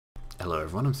Hello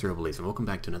everyone, I'm SurrealBeliefs and welcome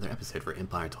back to another episode for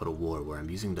Empire Total War where I'm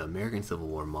using the American Civil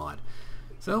War mod.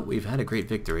 So we've had a great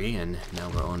victory and now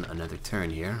we're on another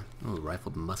turn here. Oh,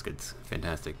 rifled muskets.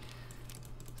 Fantastic.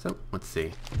 So, let's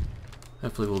see.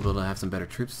 Hopefully we'll be able to have some better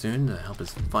troops soon to help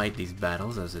us fight these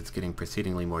battles as it's getting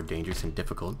proceedingly more dangerous and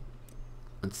difficult.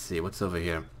 Let's see, what's over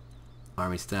here?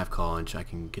 Army Staff College. I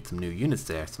can get some new units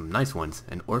there, some nice ones.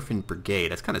 An Orphan Brigade.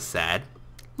 That's kind of sad.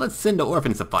 Let's send the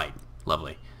orphans to fight.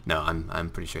 Lovely. No,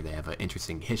 I'm pretty sure they have an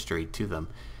interesting history to them.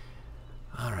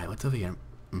 Alright, what's over here?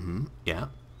 Yeah,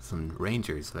 some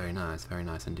Rangers. Very nice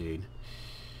indeed.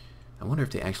 I wonder if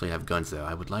they actually have guns, though.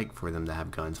 I would like for them to have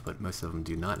guns, but most of them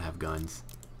do not have guns.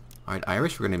 Alright,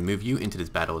 Irish, we're going to move you into this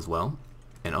battle as well.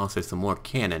 And also some more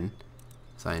cannon.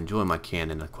 So I enjoy my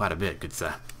cannon quite a bit. Good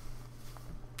stuff.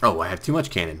 Oh, I have too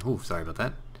much cannon. Ooh, sorry about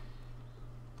that.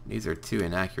 These are too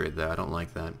inaccurate, though. I don't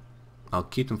like that. I'll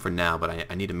keep them for now, but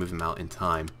I need to move them out in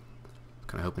time.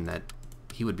 Kind of hoping that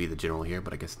he would be the general here,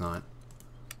 but I guess not.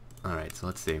 Alright, so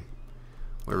let's see.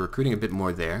 We're recruiting a bit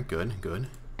more there. Good, good.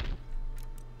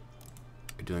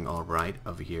 We're doing alright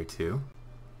over here, too.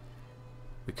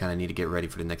 We kind of need to get ready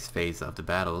for the next phase of the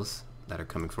battles that are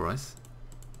coming for us.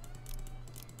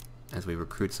 As we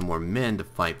recruit some more men to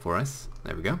fight for us.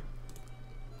 There we go.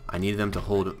 I need them to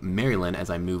hold Maryland as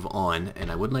I move on,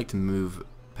 and I would like to move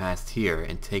past here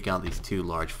and take out these two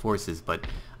large forces, but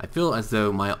I feel as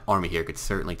though my army here could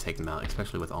certainly take them out,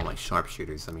 especially with all my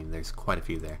sharpshooters. I mean, there's quite a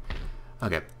few there.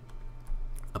 Okay.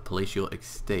 A palatial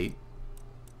estate.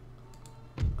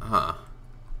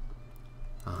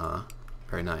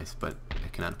 Very nice, but I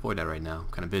cannot afford that right now.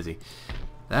 I'm kind of busy.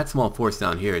 That small force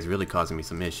down here is really causing me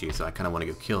some issues, so I kind of want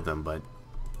to go kill them, but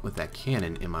with that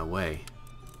cannon in my way.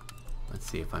 Let's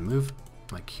see, if I move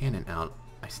my cannon out,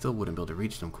 I still wouldn't be able to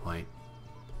reach them quite.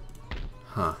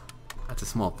 Huh. That's a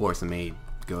small force. I may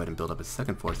go ahead and build up a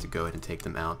second force to go ahead and take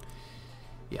them out.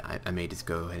 Yeah, I may just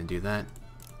go ahead and do that.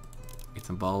 Get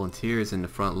some volunteers in the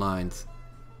front lines.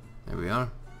 There we are.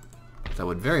 So I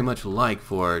would very much like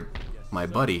for my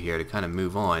buddy here to kind of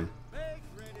move on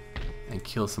and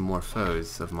kill some more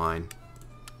foes of mine.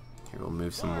 Here, we'll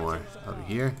move some more over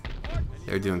here.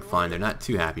 They're doing fine. They're not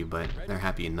too happy, but they're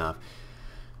happy enough.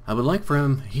 I would like for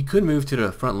him, he could move to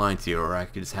the front lines here, or I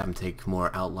could just have him take more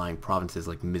outlying provinces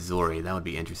like Missouri. That would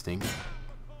be interesting.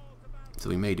 So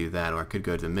we may do that, or I could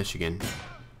go to Michigan.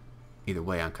 Either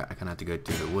way, I kind of have to go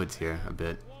through the woods here a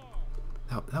bit.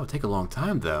 That would take a long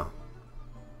time, though.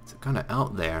 It's kind of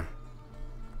out there.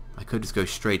 I could just go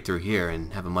straight through here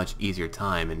and have a much easier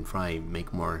time and probably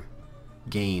make more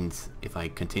gains if I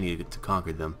continue to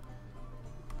conquer them.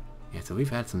 Yeah, so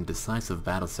we've had some decisive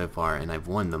battles so far, and I've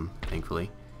won them, thankfully.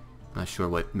 Not sure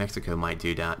what Mexico might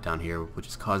do down here, which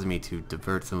is causing me to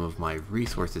divert some of my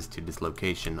resources to this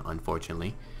location,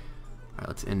 unfortunately. Alright,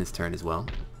 let's end this turn as well.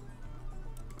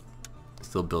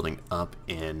 Still building up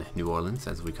in New Orleans,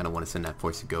 as we kind of want to send that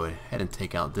force to go ahead and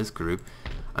take out this group.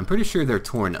 I'm pretty sure they're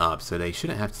torn up, so they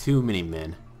shouldn't have too many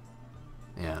men.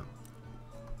 Yeah.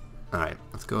 Alright,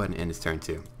 let's go ahead and end this turn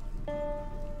too.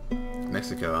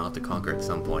 Mexico, I'll have to conquer at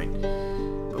some point.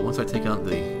 But once I take out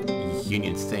the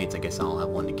Union States, I guess I'll have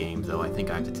won the game, though I think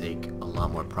I have to take a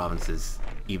lot more provinces,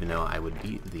 even though I would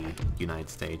beat the United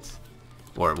States.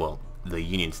 Or, well, the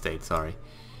Union States, sorry.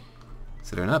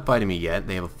 So they're not fighting me yet.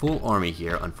 They have a full army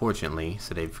here, unfortunately,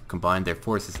 so they've combined their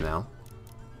forces now.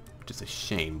 Which is a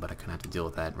shame, but I kind of have to deal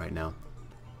with that right now.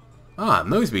 Ah,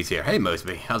 Mosby's here. Hey,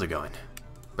 Mosby, how's it going?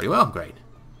 Pretty well, great.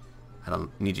 I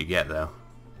don't need you yet, though.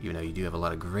 Even though you do have a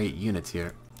lot of great units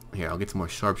here. Here, I'll get some more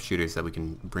sharpshooters that we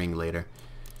can bring later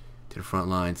to the front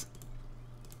lines.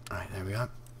 Alright, there we are.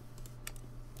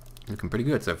 Looking pretty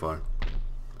good so far.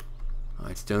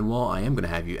 Alright, Stonewall, I am going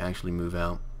to have you actually move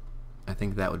out. I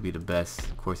think that would be the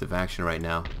best course of action right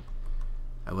now.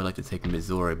 I would like to take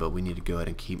Missouri, but we need to go ahead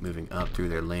and keep moving up through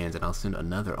their lands, and I'll send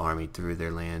another army through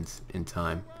their lands in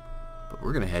time. But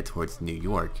we're going to head towards New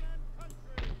York.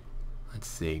 Let's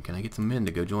see, can I get some men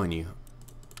to go join you?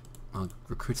 I'll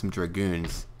recruit some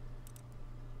dragoons.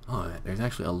 Oh, there's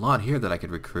actually a lot here that I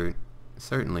could recruit.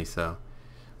 Certainly so.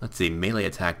 Let's see, melee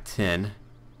attack 10.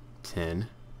 10.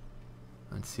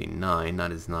 Let's see, 9,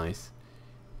 not as nice.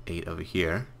 8 over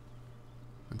here.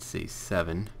 Let's see,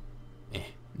 7.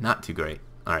 Not too great.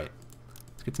 Alright.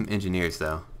 Let's get some engineers,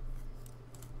 though.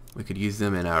 We could use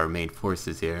them in our main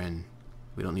forces here, and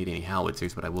we don't need any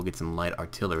howitzers, but I will get some light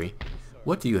artillery.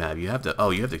 What do you have? You have the...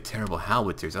 Oh, you have the terrible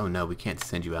howitzers. Oh no, we can't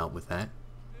send you out with that.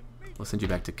 We'll send you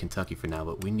back to Kentucky for now,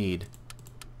 but we need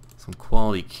some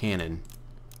quality cannon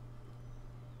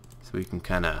so we can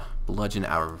kind of bludgeon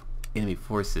our enemy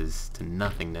forces to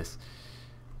nothingness.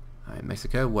 Alright,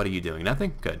 Mexico, what are you doing?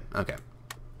 Nothing? Good. Okay.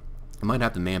 I might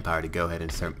have the manpower to go ahead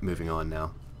and start moving on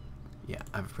now. Yeah,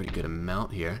 I have a pretty good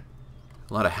amount here.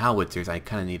 A lot of howitzers. I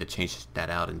kind of need to change that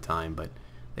out in time, but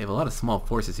they have a lot of small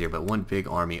forces here, but one big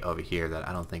army over here that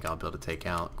I don't think I'll be able to take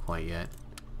out quite yet.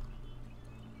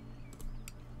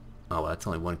 Oh, well, that's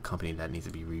only one company that needs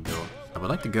to be rebuilt. I would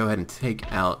like to go ahead and take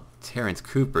out Terrence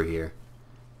Cooper here.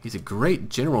 He's a great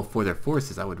general for their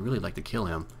forces. I would really like to kill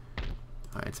him.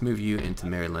 Alright, let's move you into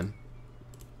Maryland.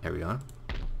 There we are.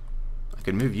 I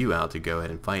could move you out to go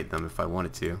ahead and fight them if I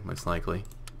wanted to, most likely.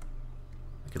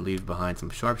 I could leave behind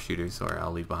some sharpshooters, or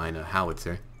I'll leave behind a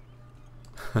howitzer.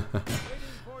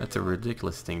 That's a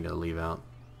ridiculous thing to leave out.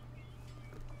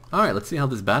 Alright, let's see how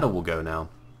this battle will go now.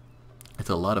 It's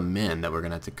a lot of men that we're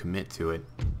going to have to commit to it.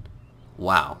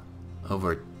 Wow.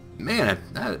 Man,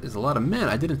 that is a lot of men.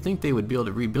 I didn't think they would be able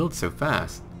to rebuild so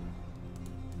fast.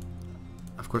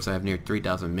 Of course, I have near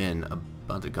 3,000 men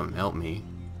about to come and help me.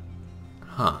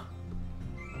 Huh.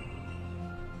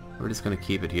 We're just going to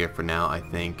keep it here for now, I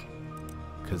think.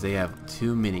 Because they have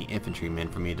too many infantrymen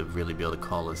for me to really be able to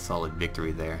call a solid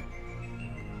victory there.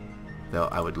 Though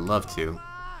I would love to.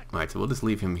 Alright, so we'll just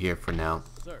leave him here for now.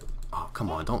 Oh, come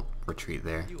on, don't retreat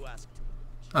there.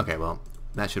 Okay, well,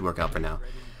 that should work out for now.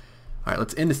 Alright,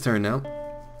 let's end this turn now.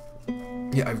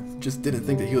 Yeah, I just didn't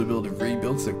think that he would be able to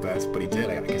rebuild so fast, but he did.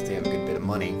 I guess they have a good bit of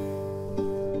money.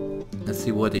 Let's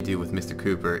see what they do with Mr.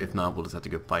 Cooper. If not, we'll just have to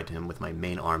go fight him with my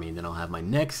main army, and then I'll have my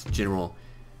next general...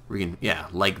 Yeah,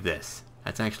 like this.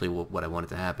 That's actually what I wanted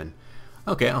to happen.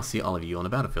 Okay, I'll see all of you on the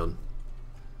battlefield.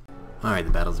 Alright,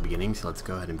 the battle's beginning, so let's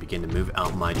go ahead and begin to move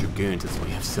out my dragoons, since we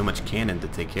have so much cannon to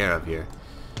take care of here.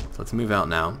 So let's move out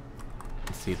now.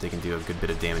 Let's see if they can do a good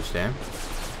bit of damage there.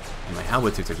 And my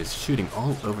howitzers are just shooting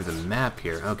all over the map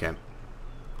here. Okay.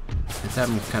 Let's have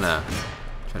them kind of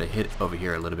try to hit over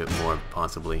here a little bit more,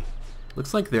 possibly.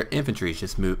 Looks like their infantry is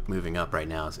just moving up right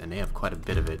now, and they have quite a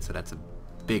bit of it, so that's a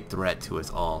big threat to us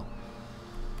all.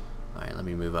 Alright, let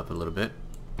me move up a little bit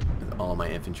with all of my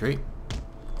infantry.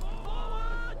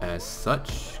 As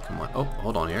such, come on. Oh,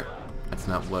 hold on here. That's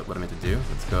not what I meant to do.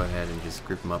 Let's go ahead and just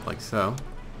group them up like so.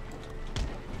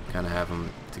 Kind of have them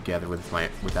together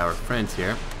with our friends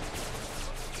here.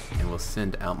 And we'll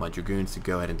send out my dragoons to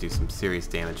go ahead and do some serious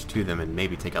damage to them and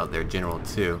maybe take out their general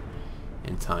too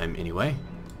in time anyway.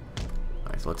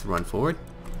 Alright, so let's run forward.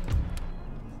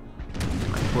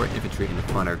 My poor infantry in the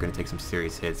front are going to take some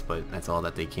serious hits, but that's all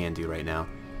that they can do right now,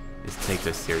 is take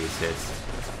those serious hits.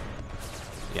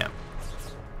 Yeah.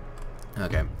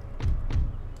 Okay.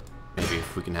 Maybe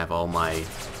if we can have all my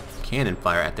cannon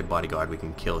fire at their bodyguard, we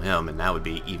can kill him, and that would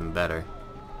be even better.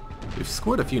 We've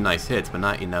scored a few nice hits, but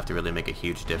not enough to really make a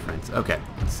huge difference. Okay,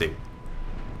 let's see.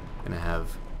 Gonna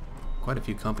have quite a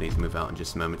few companies move out in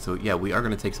just a moment. So yeah, we are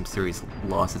gonna take some serious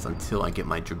losses until I get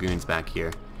my dragoons back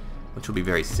here, which will be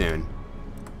very soon.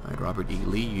 Alright, Robert E.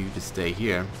 Lee, you just stay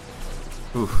here.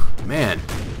 Oof, man.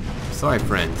 Sorry,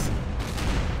 friends.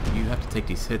 You have to take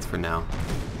these hits for now,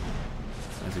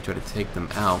 as we try to take them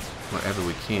out wherever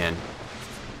we can.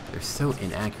 They're so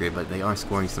inaccurate, but they are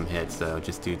scoring some hits, though,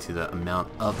 just due to the amount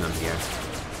of them here.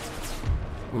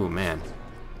 Ooh, man.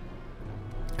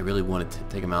 I really wanted to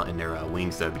take them out in their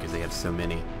wings, though, because they have so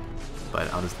many.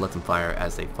 But I'll just let them fire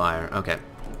as they fire. Okay.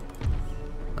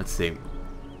 Let's see.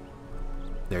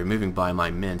 They're moving by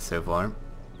my men so far.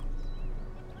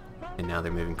 And now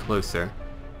they're moving closer.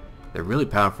 They're really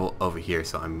powerful over here,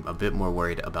 so I'm a bit more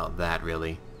worried about that,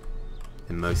 really,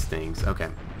 than most things. Okay.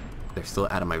 They're still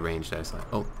out of my range, though, so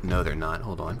oh, no, they're not.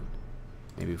 Hold on.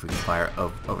 Maybe if we can fire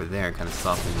over there and kind of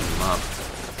soften them up,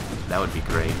 that would be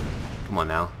great. Come on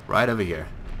now. Right over here.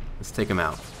 Let's take them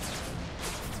out.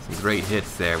 Some great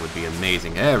hits there would be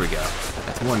amazing. There we go.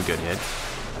 That's one good hit.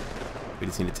 We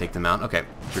just need to take them out. Okay.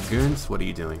 Dragoons, what are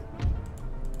you doing?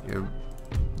 You're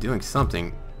doing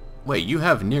something. Wait, you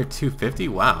have near 250?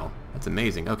 Wow. That's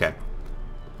amazing. Okay.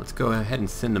 Let's go ahead and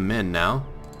send them in now.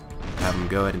 Have them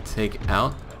go ahead and take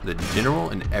out the general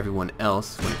and everyone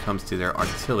else when it comes to their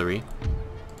artillery.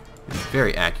 It's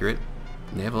very accurate.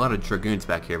 And they have a lot of dragoons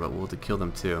back here, but we'll have to kill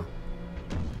them too.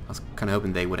 I was kind of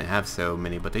hoping they wouldn't have so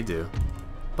many, but they do.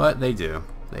 But they do.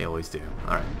 They always do.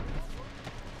 Alright.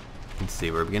 Let's see,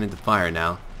 we're beginning to fire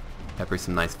now. Pepper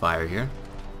some nice fire here.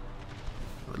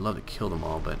 I would love to kill them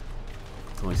all, but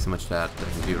there's only so much that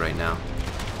I can do right now.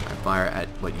 I fire at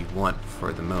what you want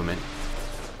for the moment.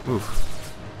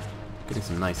 Oof. Getting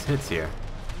some nice hits here.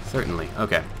 Certainly.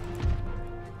 Okay.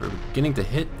 We're beginning to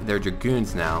hit their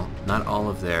dragoons now. Not all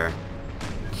of their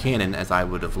cannon as I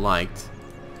would have liked.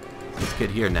 Let's get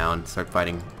here now and start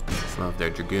fighting some of their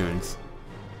dragoons.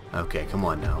 Okay, come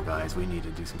on now, guys. We need to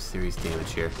do some serious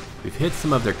damage here. We've hit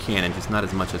some of their cannon, just not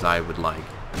as much as I would like.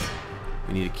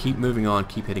 We need to keep moving on,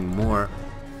 keep hitting more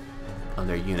of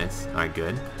their units. Alright,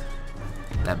 good.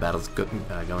 That battle's going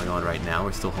on right now.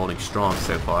 We're still holding strong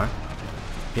so far.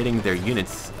 Hitting their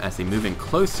units as they move in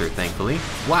closer, thankfully.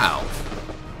 Wow!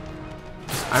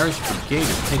 This Irish brigade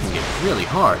is taking it really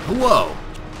hard. Whoa!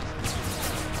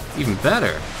 Even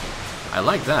better. I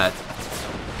like that.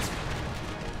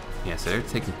 Yeah, so they're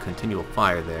taking continual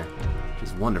fire there, which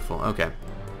is wonderful. Okay.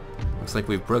 Looks like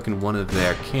we've broken one of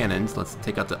their cannons. Let's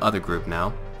take out the other group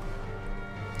now.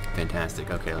 Fantastic.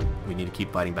 Okay, we need to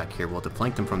keep fighting back here. We'll have to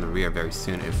flank them from the rear very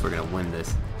soon if we're going to win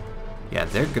this. Yeah,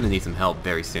 they're going to need some help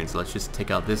very soon, so let's just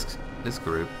take out this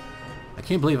group. I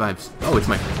can't believe oh, it's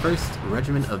my first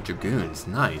regiment of dragoons.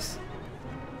 Nice.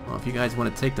 Well, if you guys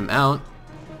want to take them out,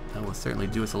 that will certainly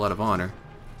do us a lot of honor.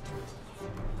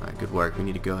 Alright, good work. We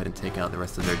need to go ahead and take out the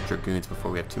rest of their dragoons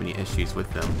before we have too many issues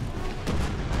with them.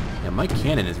 Yeah, my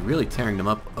cannon is really tearing them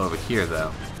up over here,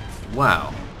 though.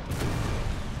 Wow.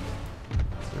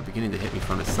 They're beginning to hit me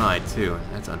from the side, too.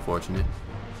 That's unfortunate.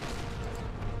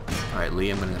 Alright, Lee,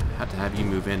 I'm going to have you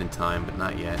move in time, but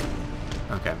not yet.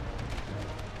 Okay.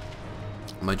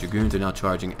 My dragoons are now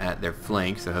charging at their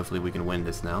flank, so hopefully we can win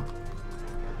this now.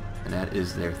 And that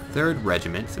is their 3rd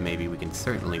regiment, so maybe we can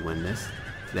certainly win this.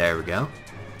 There we go.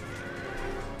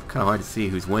 Kind of hard to see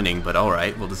who's winning, but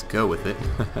alright, we'll just go with it.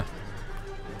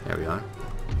 There we are.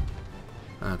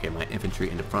 Okay, my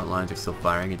infantry in the front lines are still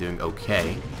firing and doing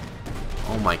okay.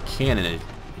 Oh, my cannon is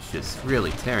just really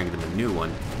tearing them a new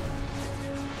one.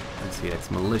 Let's see,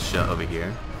 that's militia over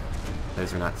here.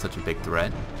 Those are not such a big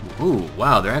threat. Ooh,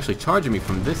 wow, they're actually charging me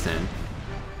from this end.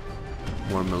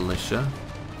 More militia.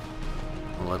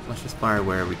 Well, let's just fire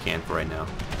wherever we can for right now.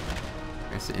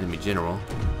 There's the enemy general.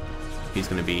 He's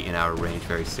going to be in our range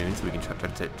very soon, so we can try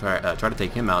to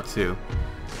take him out too.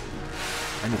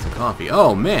 I need some coffee.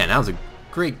 Oh man, that was a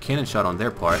great cannon shot on their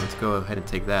part. Let's go ahead and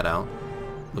take that out.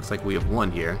 Looks like we have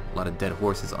won here. A lot of dead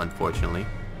horses, unfortunately.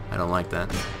 I don't like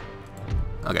that.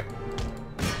 Okay.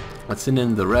 Let's send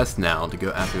in the rest now to go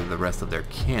after the rest of their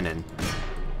cannon.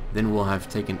 Then we'll have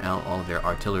taken out all of their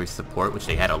artillery support, which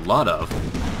they had a lot of.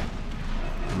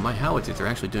 And my howitzers are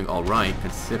actually doing alright,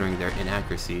 considering their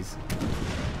inaccuracies.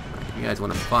 If you guys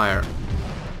want to fire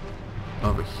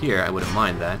over here, I wouldn't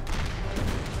mind that.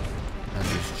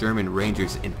 These German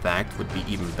Rangers, in fact, would be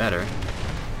even better.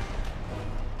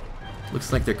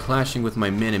 Looks like they're clashing with my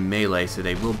men in melee, so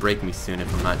they will break me soon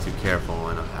if I'm not too careful,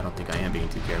 and I don't think I am being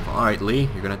too careful. Alright, Lee,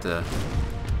 you're going to have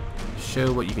to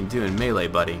show what you can do in melee,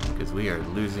 buddy, because we are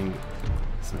losing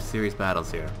some serious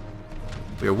battles here.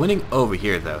 We are winning over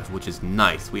here, though, which is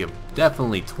nice. We have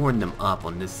definitely torn them up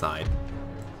on this side.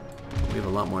 We have a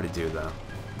lot more to do, though.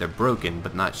 They're broken,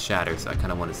 but not shattered, so I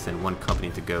kind of want to send one company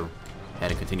to go ahead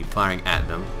and continue firing at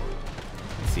them.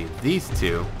 Let's see, these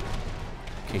two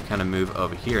can kind of move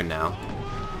over here now.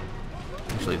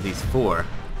 Actually, these 4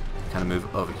 kind of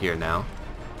move over here now.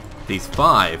 These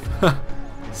 5,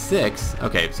 6.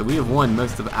 Okay, so we have won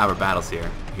most of our battles here.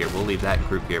 Here, we'll leave that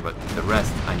group here, but the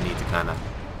rest I need to kind of...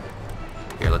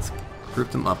 Here, let's group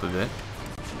them up a bit.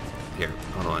 Here,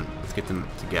 hold on. Let's get them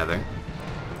together.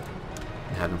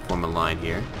 And have them form a line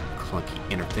here. Clunky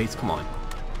interface, come on.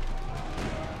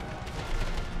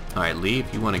 Alright, Lee,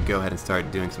 if you want to go ahead and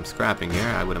start doing some scrapping here,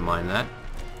 I wouldn't mind that.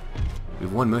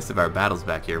 We've won most of our battles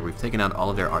back here. We've taken out all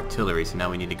of their artillery, so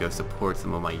now we need to go support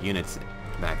some of my units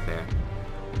back there.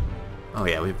 Oh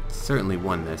yeah, we've certainly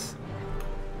won this.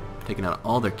 Taken out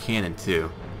all their cannon,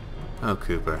 too. Oh,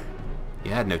 Cooper.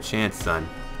 You had no chance, son.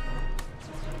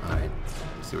 Alright,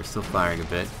 so we're still firing a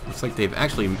bit. Looks like they've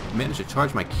actually managed to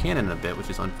charge my cannon a bit, which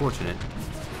is unfortunate.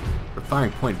 We're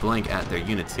firing point blank at their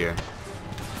units here.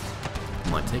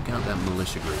 Come on, take out that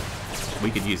militia group.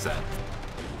 We could use that.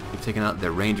 We've taken out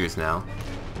their rangers now.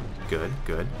 Good,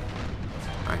 good.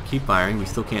 Alright, keep firing. We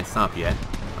still can't stop yet.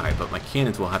 Alright, but my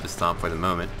cannons will have to stop for the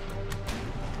moment.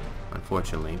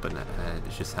 Unfortunately, but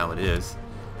it's just how it is.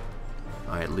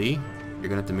 Alright, Lee, you're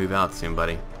gonna have to move out soon,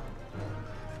 buddy.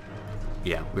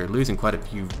 Yeah, we're losing quite a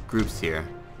few groups here.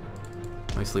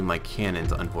 Mostly my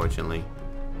cannons, unfortunately.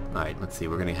 Alright, let's see.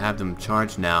 We're gonna have them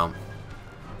charge now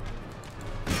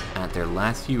at their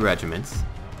last few regiments.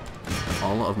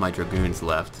 All of my dragoons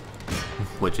left,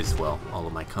 which is, well, all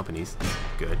of my companies.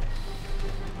 Good.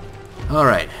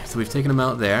 Alright, so we've taken them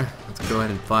out there. Let's go ahead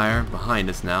and fire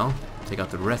behind us now. Take out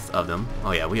the rest of them.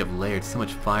 Oh yeah, we have layered so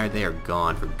much fire, they are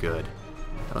gone for good.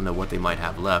 I don't know what they might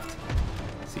have left.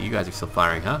 So you guys are still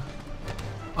firing, huh?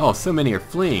 Oh, so many are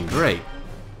fleeing, great.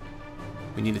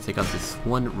 We need to take out this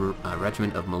one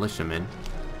regiment of militiamen.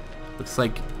 Looks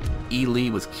like E. Lee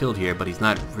was killed here, but he's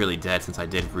not really dead since I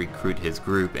did recruit his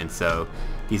group, and so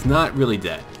he's not really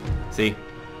dead. See?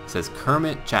 says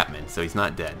Kermit Chapman, so he's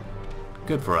not dead.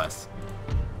 Good for us.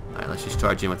 Alright, let's just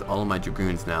charge in with all of my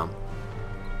dragoons now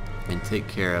and take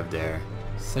care of their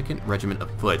 2nd Regiment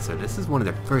of Foot. So this is one of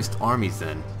their first armies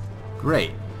then.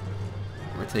 Great.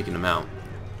 We're taking them out.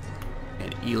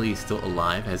 And Ely is still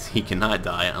alive, as he cannot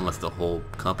die unless the whole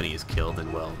company is killed,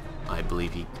 and well, I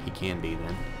believe he can be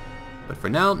then. But for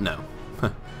now, no.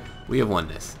 We have won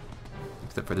this.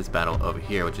 Except for this battle over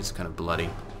here, which is kind of bloody.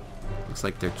 Looks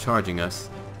like they're charging us.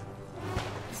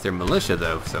 It's their militia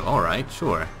though, so alright,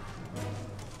 sure.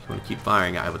 If you want to keep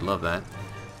firing, I would love that.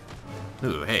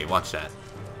 Ooh, hey, watch that.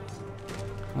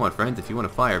 Come on, friends, if you want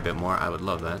to fire a bit more, I would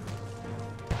love that.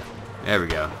 There we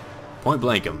go. Point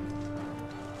blank him.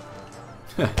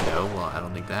 No, well, I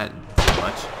don't think that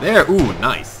much. There! Ooh,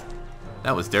 nice!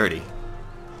 That was dirty.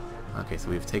 Okay, so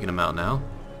we've taken them out now.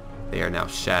 They are now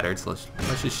shattered, so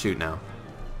let's just shoot now.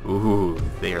 Ooh,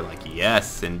 they are like,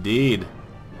 yes, indeed.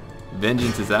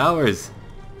 Vengeance is ours.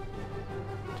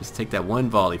 Just take that one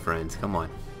volley, friends. Come on.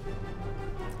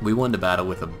 We won the battle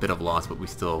with a bit of loss, but we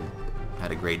still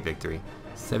had a great victory.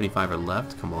 75 are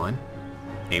left. Come on.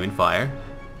 Aim and fire.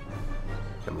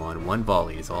 Come on, one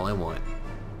volley is all I want.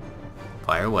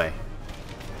 Fire away.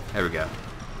 There we go.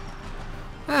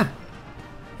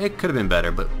 It could have been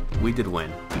better, but we did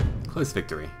win. Close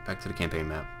victory. Back to the campaign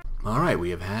map. Alright,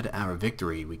 we have had our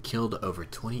victory. We killed over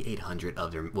 2,800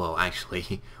 of their... Well,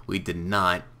 actually, we did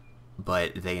not,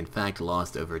 but they in fact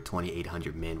lost over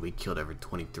 2,800 men. We killed over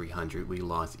 2,300. We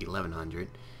lost 1,100.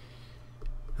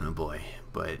 Oh boy.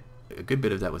 But a good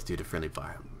bit of that was due to friendly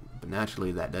fire. But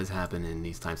naturally, that does happen in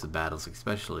these types of battles,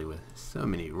 especially with so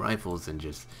many rifles and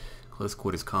just close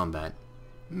quarters combat.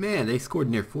 Man, they scored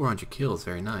near 400 kills.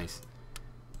 Very nice.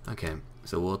 Okay,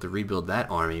 so we'll have to rebuild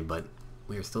that army, but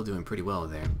we are still doing pretty well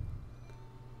there.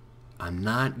 I'm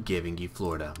not giving you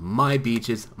Florida. My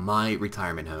beaches, my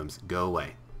retirement homes. Go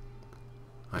away.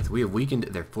 Alright, so we have weakened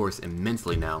their force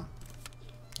immensely now.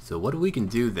 So what we can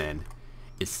do then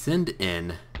is send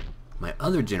in my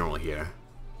other general here.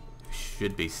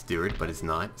 Should be Stewart, but it's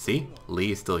not. See?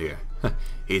 Lee is still here.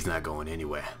 He's not going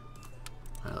anywhere.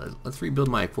 Alright, let's rebuild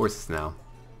my forces now.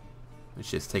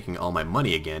 It's just taking all my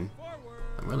money again.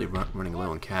 I'm really running low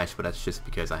on cash, but that's just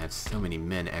because I have so many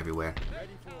men everywhere.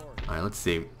 Alright, let's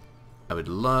see. I would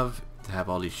love to have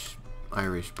all these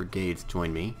Irish brigades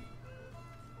join me.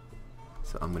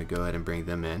 So I'm going to go ahead and bring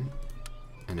them in.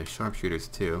 And the sharpshooters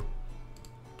too.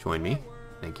 Join me.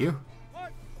 Thank you.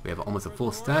 We have almost a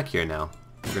full stack here now.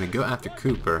 We're going to go after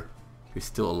Cooper, who's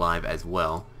still alive as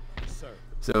well.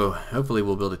 So hopefully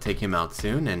we'll be able to take him out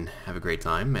soon and have a great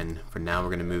time. And for now we're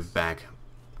going to move back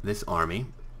this army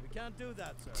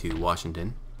to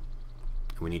Washington.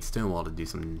 And we need Stonewall to do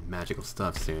some magical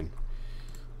stuff soon.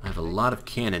 I have a lot of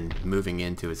cannon moving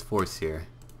into his force here,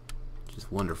 which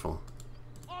is wonderful.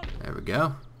 There we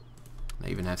go. I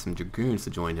even have some dragoons to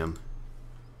join him.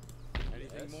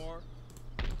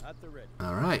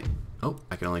 Alright. Oh,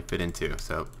 I can only fit in 2,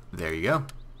 so there you go.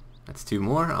 That's 2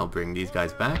 more. I'll bring these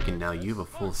guys back, and now you have a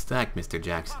full stack, Mr.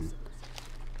 Jackson.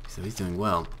 So he's doing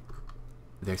well.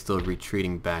 They're still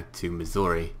retreating back to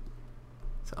Missouri,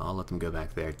 so I'll let them go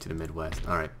back there to the Midwest.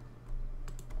 Alright.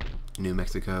 New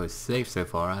Mexico is safe so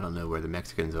far. I don't know where the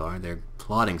Mexicans are. They're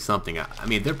plotting something. I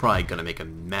mean, they're probably going to make a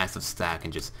massive stack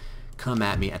and just come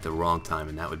at me at the wrong time,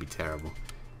 and that would be terrible.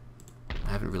 I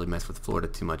haven't really messed with Florida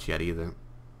too much yet either.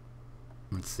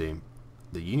 Let's see.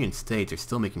 The Union States are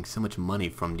still making so much money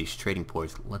from these trading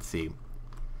ports. Let's see.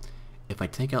 If I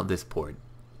take out this port,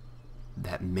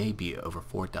 that may be over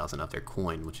 4,000 of their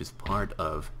coin, which is part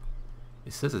of...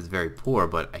 It says it's very poor,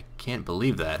 but I can't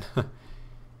believe that.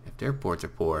 If their ports are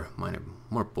poor, mine are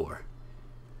more poor.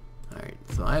 Alright,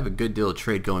 so I have a good deal of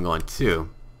trade going on too.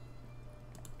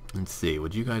 Let's see,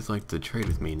 would you guys like to trade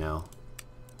with me now?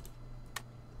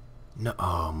 No,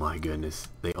 oh my goodness.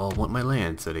 They all want my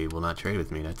land, so they will not trade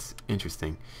with me. That's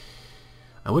interesting.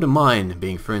 I wouldn't mind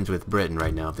being friends with Britain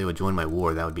right now. If they would join my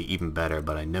war, that would be even better,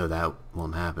 but I know that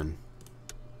won't happen.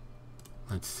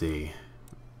 Let's see.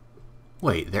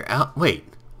 Wait, they're out. Wait,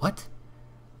 what?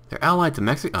 They're allied to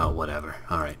Mexico? Oh, whatever.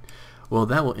 Alright. Well,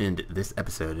 that will end this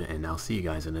episode, and I'll see you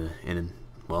guys in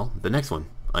well, the next one.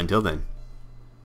 Until then.